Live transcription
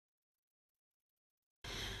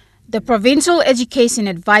The Provincial Education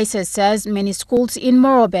Advisor says many schools in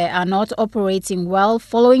Morobe are not operating well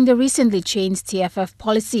following the recently changed TFF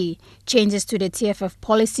policy. Changes to the TFF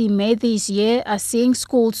policy made this year are seeing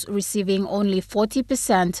schools receiving only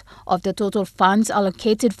 40% of the total funds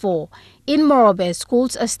allocated for. In Morobe,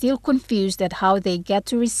 schools are still confused at how they get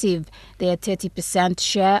to receive their 30%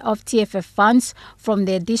 share of TFF funds from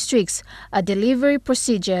their districts, a delivery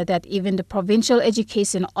procedure that even the Provincial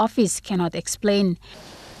Education Office cannot explain.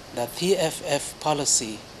 The TFF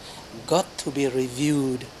policy got to be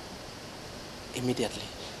reviewed immediately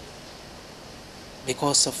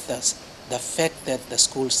because of the fact that the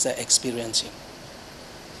schools are experiencing.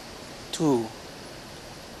 2,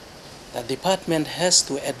 the department has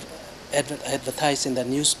to advertise in the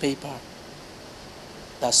newspaper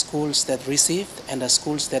the schools that received and the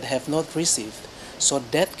schools that have not received. So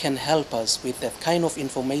that can help us with that kind of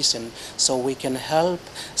information so we can help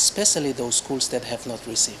especially those schools that have not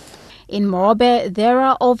received. In Morobe, there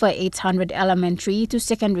are over 800 elementary to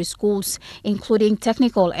secondary schools, including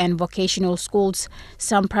technical and vocational schools.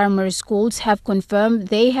 Some primary schools have confirmed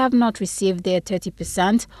they have not received their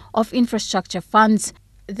 30% of infrastructure funds.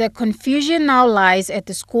 The confusion now lies at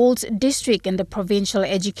the school's district and the Provincial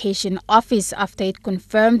Education Office after it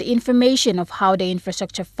confirmed information of how the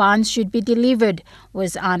infrastructure funds should be delivered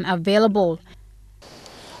was unavailable.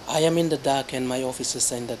 I am in the dark and my officers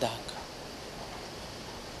are in the dark.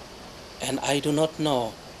 And I do not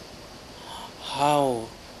know how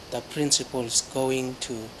the principal is going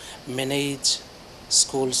to manage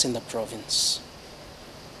schools in the province.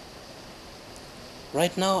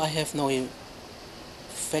 Right now I have no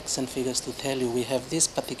facts and figures to tell you we have these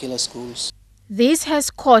particular schools. This has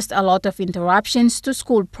caused a lot of interruptions to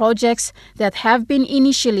school projects that have been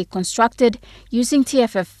initially constructed using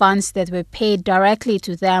TFF funds that were paid directly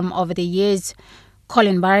to them over the years.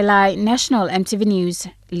 Colin Barilai, National MTV News,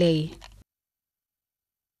 Leh.